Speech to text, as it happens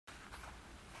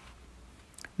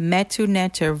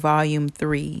Metu Volume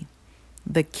 3,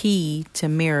 The Key to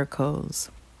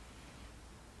Miracles.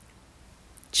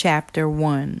 Chapter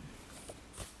 1,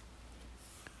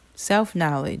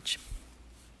 Self-Knowledge.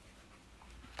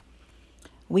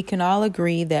 We can all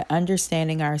agree that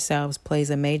understanding ourselves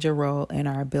plays a major role in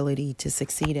our ability to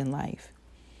succeed in life.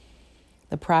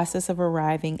 The process of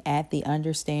arriving at the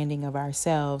understanding of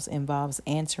ourselves involves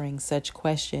answering such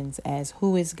questions as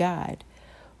who is God?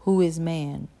 Who is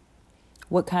man?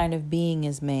 What kind of being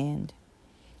is man?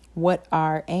 What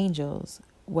are angels?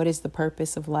 What is the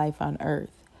purpose of life on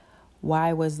earth?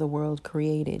 Why was the world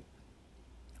created?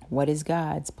 What is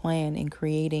God's plan in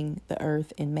creating the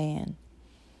earth and man?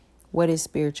 What is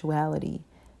spirituality?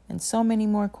 And so many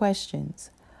more questions.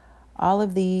 All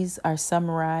of these are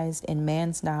summarized in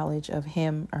man's knowledge of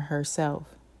him or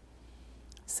herself.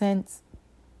 Since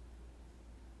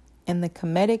in the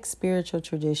Kemetic spiritual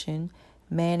tradition,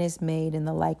 man is made in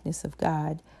the likeness of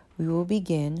God, we will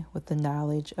begin with the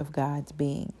knowledge of God's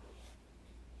being.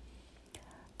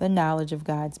 The knowledge of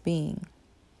God's being.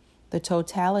 The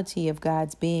totality of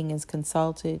God's being is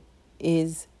constituted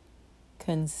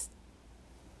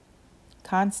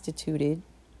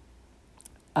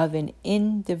of an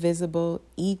indivisible,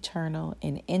 eternal,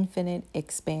 and infinite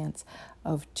expanse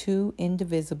of two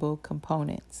indivisible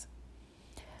components.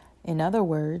 In other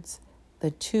words, the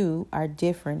two are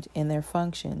different in their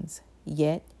functions,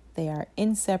 yet they are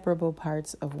inseparable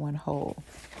parts of one whole.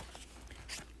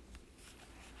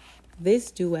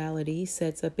 This duality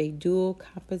sets up a dual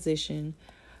composition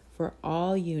for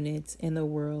all units in the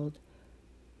world.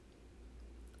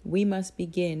 We must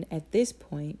begin at this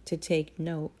point to take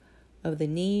note of the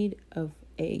need of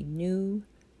a new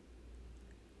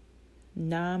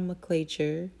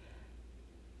nomenclature.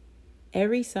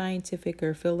 Every scientific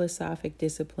or philosophic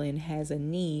discipline has a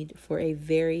need for a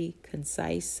very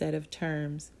concise set of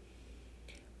terms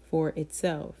for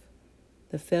itself.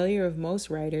 The failure of most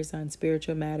writers on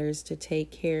spiritual matters to take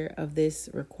care of this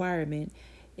requirement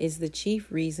is the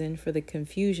chief reason for the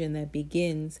confusion that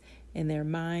begins in their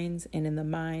minds and in the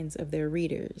minds of their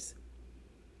readers.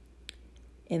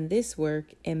 In this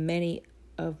work and many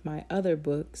of my other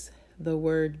books, the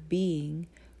word being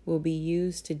will be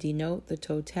used to denote the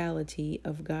totality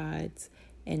of God's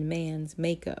and man's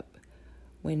makeup,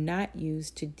 when not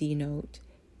used to denote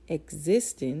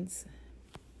existence.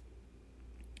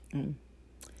 Let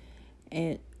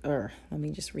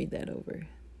me just read that over.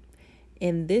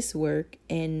 In this work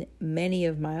and many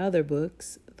of my other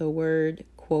books, the word,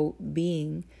 quote,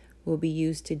 being will be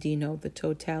used to denote the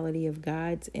totality of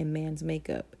God's and man's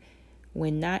makeup,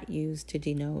 when not used to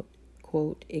denote,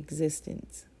 quote,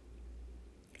 existence.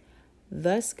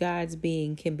 Thus, God's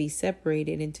being can be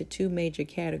separated into two major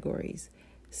categories,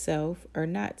 self or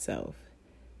not self.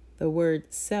 The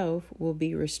word self will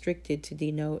be restricted to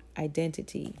denote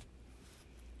identity.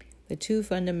 The two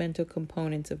fundamental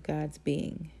components of God's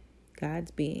being,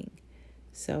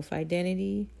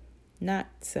 self-identity, not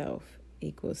self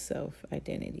equals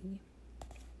self-identity.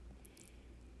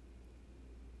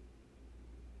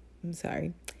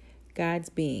 God's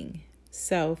being,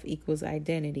 self equals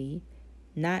identity,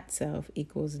 not self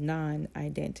equals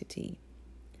non-identity.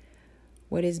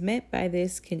 What is meant by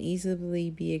this can easily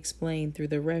be explained through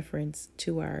the reference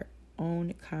to our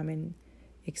own common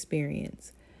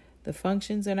experience. The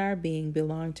functions in our being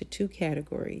belong to two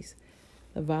categories: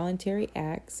 the voluntary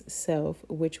acts, self,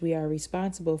 which we are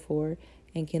responsible for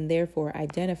and can therefore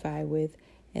identify with,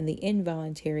 and the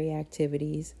involuntary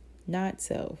activities, not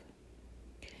self,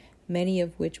 many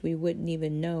of which we wouldn't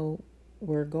even know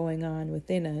were going on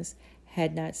within us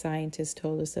had not scientists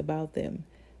told us about them.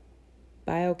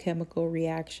 Biochemical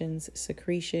reactions,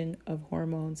 secretion of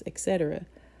hormones, etc.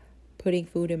 Putting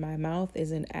food in my mouth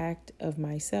is an act of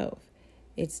myself.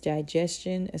 Its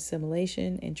digestion,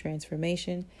 assimilation, and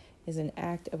transformation is an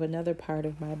act of another part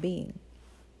of my being,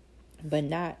 but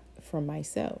not from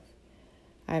myself.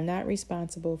 I am not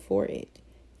responsible for it.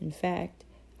 In fact,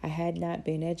 I had not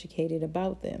been educated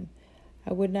about them.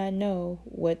 I would not know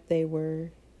that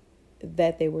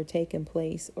they were taking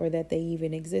place, or that they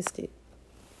even existed.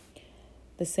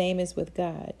 The same is with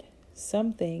God.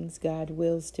 Some things God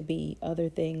wills to be, other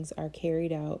things are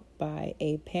carried out by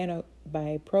a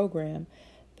program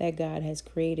that God has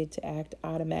created to act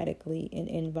automatically and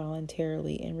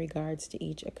involuntarily in regards to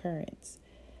each occurrence.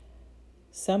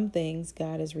 Some things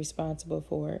God is responsible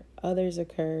for, others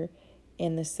occur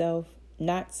in the self,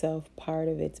 not self part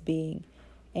of its being,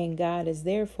 and God is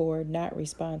therefore not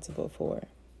responsible for.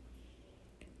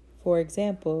 For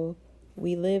example,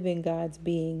 we live in God's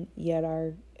being, yet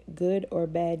our good or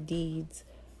bad deeds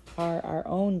are our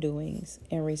own doings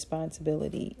and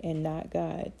responsibility and not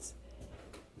God's.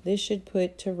 This should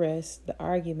put to rest the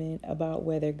argument about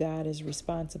whether God is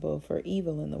responsible for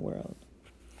evil in the world.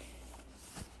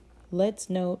 Let's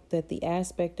note that the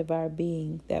aspect of our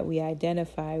being that we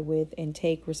identify with and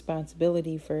take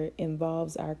responsibility for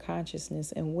involves our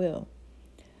consciousness and will,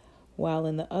 while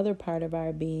in the other part of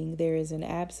our being there is an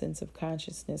absence of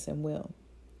consciousness and will.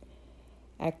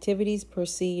 Activities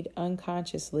proceed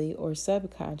unconsciously or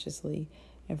subconsciously,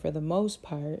 and for the most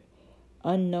part,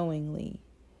 unknowingly.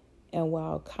 And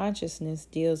while consciousness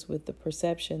deals with the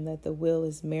perception that the will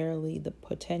is merely the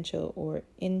potential or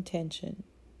intention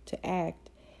to act,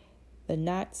 the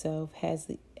not-self as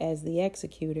the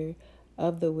executor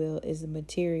of the will is the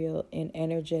material and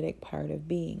energetic part of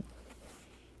being.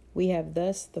 We have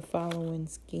thus the following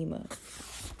schema.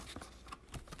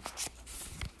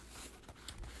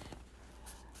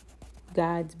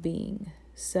 God's being.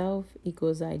 Self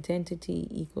equals identity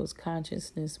equals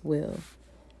consciousness, will.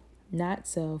 Not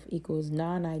self equals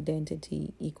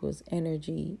non-identity equals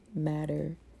energy,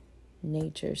 matter,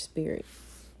 nature, spirit.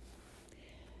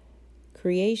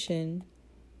 Creation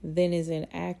then is an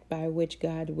act by which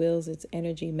God wills its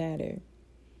energy, matter,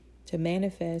 to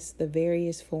manifest the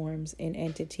various forms and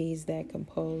entities that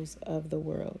compose of the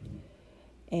world,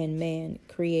 and man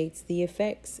creates the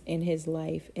effects in his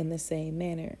life in the same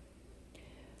manner.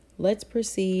 Let's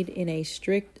proceed in a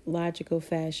strict logical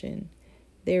fashion.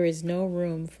 There is no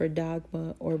room for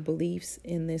dogma or beliefs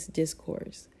in this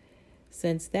discourse,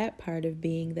 since that part of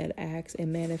being that acts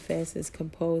and manifests is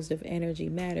composed of energy,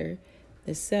 matter.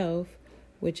 The self,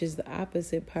 which is the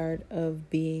opposite part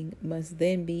of being, must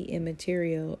then be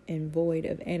immaterial and void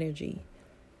of energy.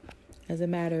 As a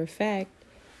matter of fact,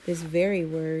 this very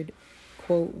word,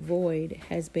 quote, void,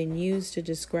 has been used to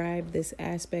describe this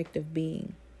aspect of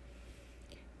being.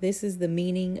 This is the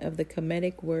meaning of the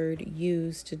Kemetic word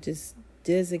used to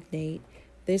designate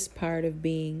this part of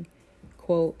being,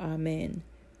 quote, amen,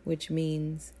 which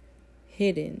means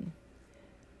hidden.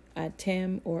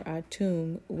 Atem or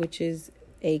atum, which is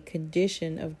a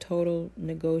condition of total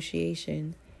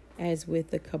negotiation, as with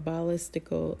the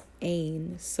Kabbalistical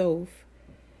Ein, Sof,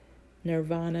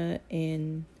 Nirvana,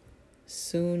 and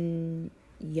Sunyata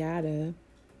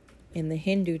in the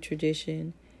Hindu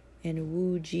tradition, and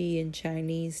Wu Ji in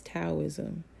Chinese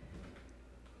Taoism.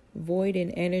 Void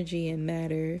in energy and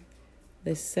matter,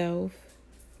 the self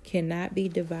cannot be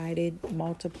divided,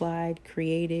 multiplied,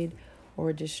 created,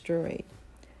 or destroyed.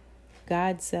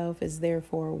 God's self is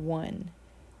therefore one.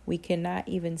 We cannot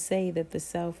even say that the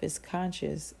self is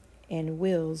conscious and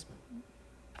wills,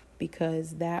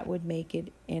 because that would make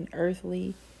it an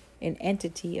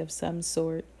entity of some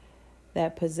sort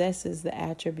that possesses the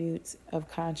attributes of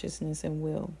consciousness and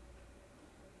will.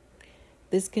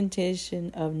 This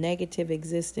condition of negative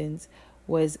existence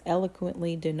was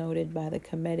eloquently denoted by the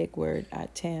Kemetic word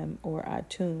atem or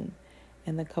atum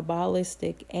and the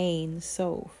Kabbalistic Ein,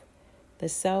 Sof. The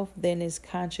self then is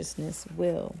consciousness,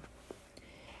 will.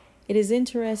 It is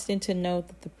interesting to note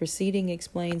that the preceding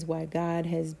explains why God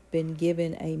has been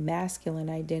given a masculine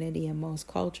identity in most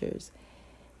cultures.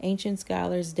 Ancient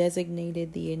scholars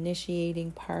designated the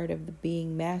initiating part of the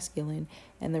being masculine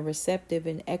and the receptive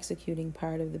and executing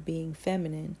part of the being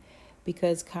feminine,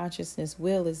 because consciousness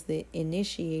will is the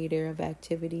initiator of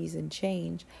activities and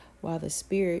change, while the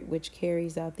spirit which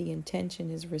carries out the intention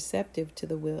is receptive to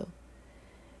the will.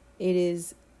 It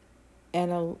is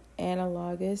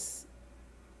analogous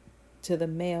to the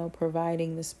male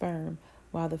providing the sperm,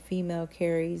 while the female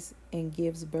carries and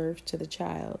gives birth to the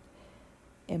child.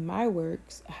 In my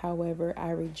works, however,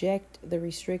 I reject the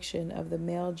restriction of the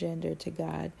male gender to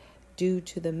God due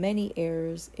to the many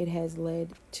errors it has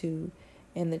led to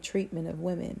in the treatment of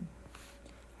women.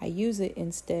 I use it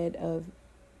instead of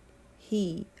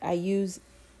he. I use,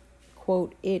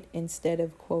 quote, it instead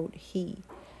of, quote, he.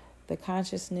 The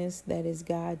consciousness that is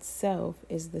God's self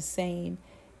is the same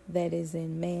that is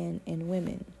in man and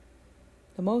women.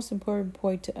 The most important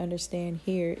point to understand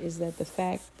here is that the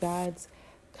fact God's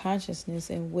consciousness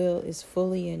and will is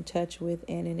fully in touch with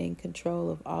and in control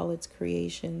of all its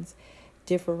creations,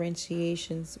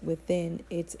 differentiations within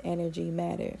its energy,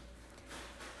 matter.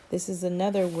 This is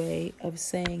another way of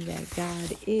saying that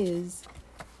God is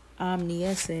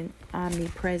omniscient,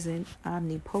 omnipresent,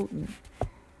 omnipotent.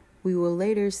 We will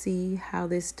later see how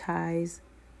this ties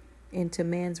into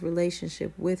man's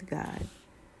relationship with God.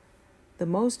 The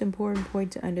most important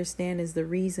point to understand is the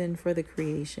reason for the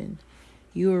creation.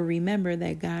 You will remember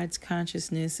that God's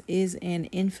consciousness is an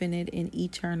infinite and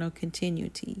eternal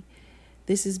continuity.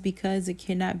 This is because it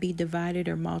cannot be divided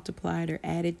or multiplied or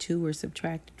added to or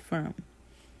subtracted from.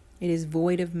 It is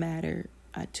void of matter,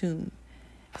 atum.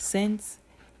 Since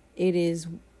it is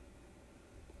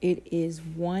it is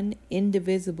one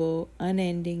indivisible,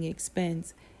 unending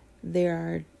expense. There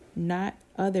are not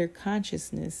other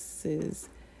consciousnesses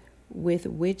with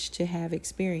which to have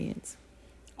experience.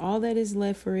 All that is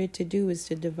left for it to do is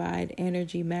to divide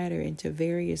energy matter into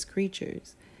various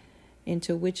creatures,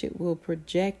 into which it will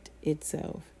project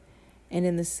itself. And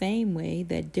in the same way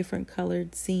that different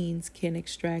colored scenes can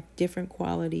extract different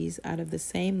qualities out of the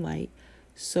same light,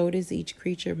 so does each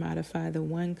creature modify the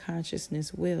one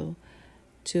consciousness will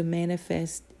to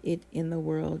manifest it in the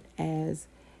world as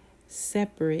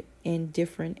separate and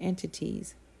different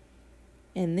entities.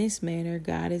 In this manner,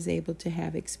 God is able to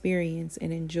have experience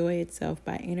and enjoy itself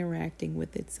by interacting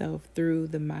with itself through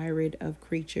the myriad of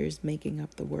creatures making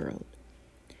up the world.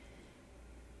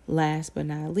 Last but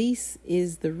not least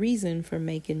is the reason for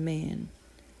making man.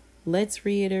 Let's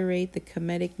reiterate the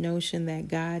Kemetic notion that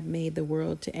God made the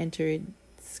world to enter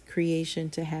its creation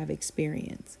to have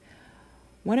experience.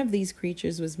 One of these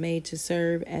creatures was made to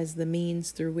serve as the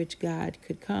means through which God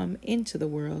could come into the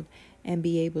world and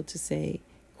be able to say,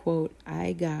 quote,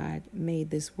 I, God, made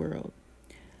this world.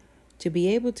 To be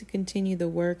able to continue the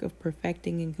work of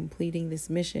perfecting and completing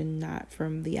this mission, not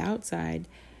from the outside,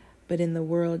 but in the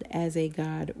world as a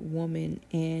God woman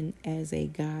and as a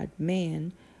God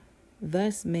man,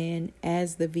 thus man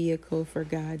as the vehicle for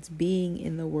God's being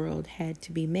in the world had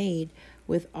to be made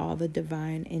with all the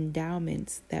divine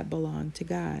endowments that belong to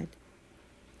God.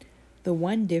 The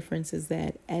one difference is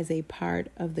that as a part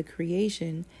of the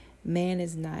creation, man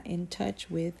is not in touch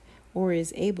with or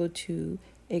is able to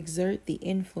exert the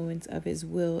influence of his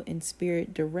will and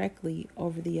spirit directly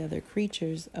over the other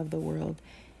creatures of the world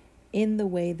in the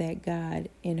way that God,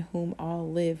 in whom all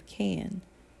live, can.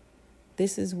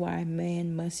 This is why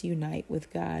man must unite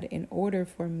with God in order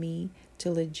for me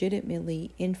to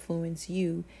legitimately influence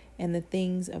you and the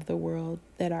things of the world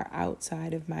that are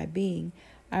outside of my being.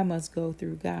 I must go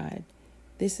through God.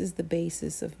 This is the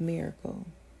basis of miracle.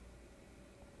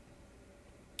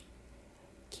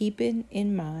 Keeping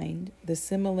in mind the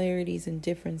similarities and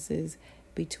differences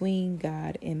between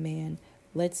God and man,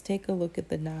 let's take a look at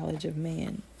the knowledge of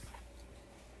man.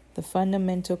 The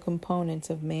fundamental components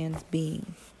of man's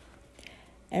being.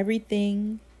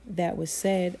 Everything that was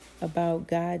said about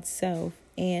God's self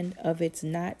and of its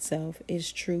not self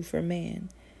is true for man.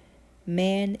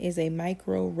 Man is a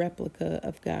micro replica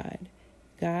of God.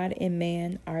 God and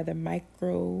man are the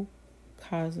microcosms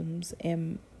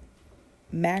and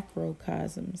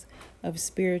macrocosms of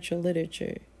spiritual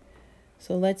literature.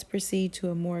 So let's proceed to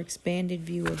a more expanded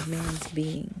view of man's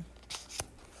being.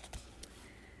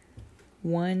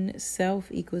 1.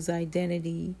 Self equals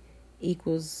identity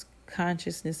equals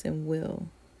consciousness and will.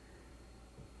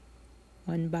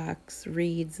 One box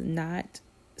reads, not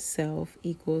self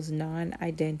equals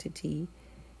non-identity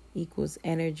equals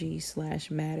energy /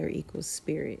 matter equals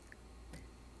spirit.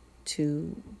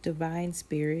 2. Divine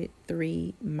spirit.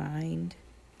 3. Mind,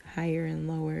 higher and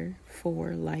lower.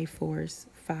 4. Life force.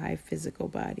 5. Physical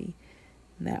body.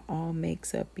 And that all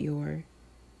makes up your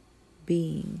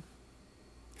being.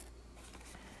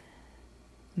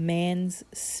 Man's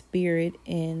spirit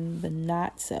in the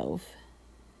not self.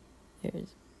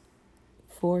 There's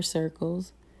 4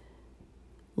 circles.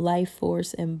 Life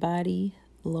force and body,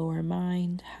 lower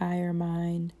mind, higher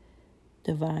mind,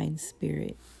 divine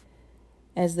spirit.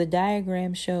 As the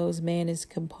diagram shows, man is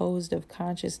composed of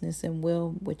consciousness and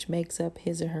will, which makes up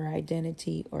his or her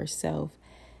identity or self,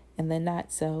 and the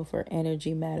not self or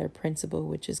energy matter principle,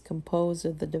 which is composed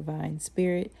of the divine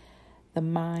spirit, the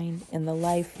mind, and the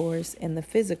life force, and the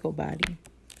physical body.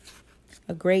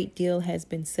 A great deal has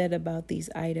been said about these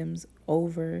items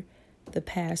over the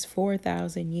past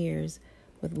 4,000 years,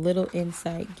 with little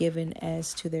insight given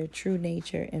as to their true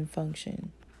nature and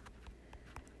function.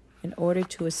 In order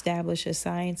to establish a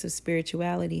science of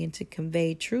spirituality and to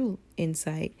convey true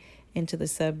insight into the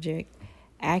subject,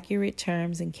 accurate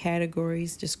terms and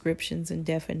categories, descriptions, and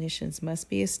definitions must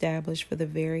be established for the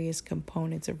various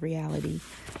components of reality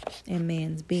and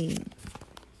man's being.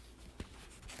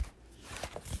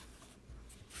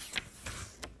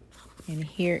 And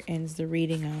here ends the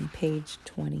reading on page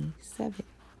 27.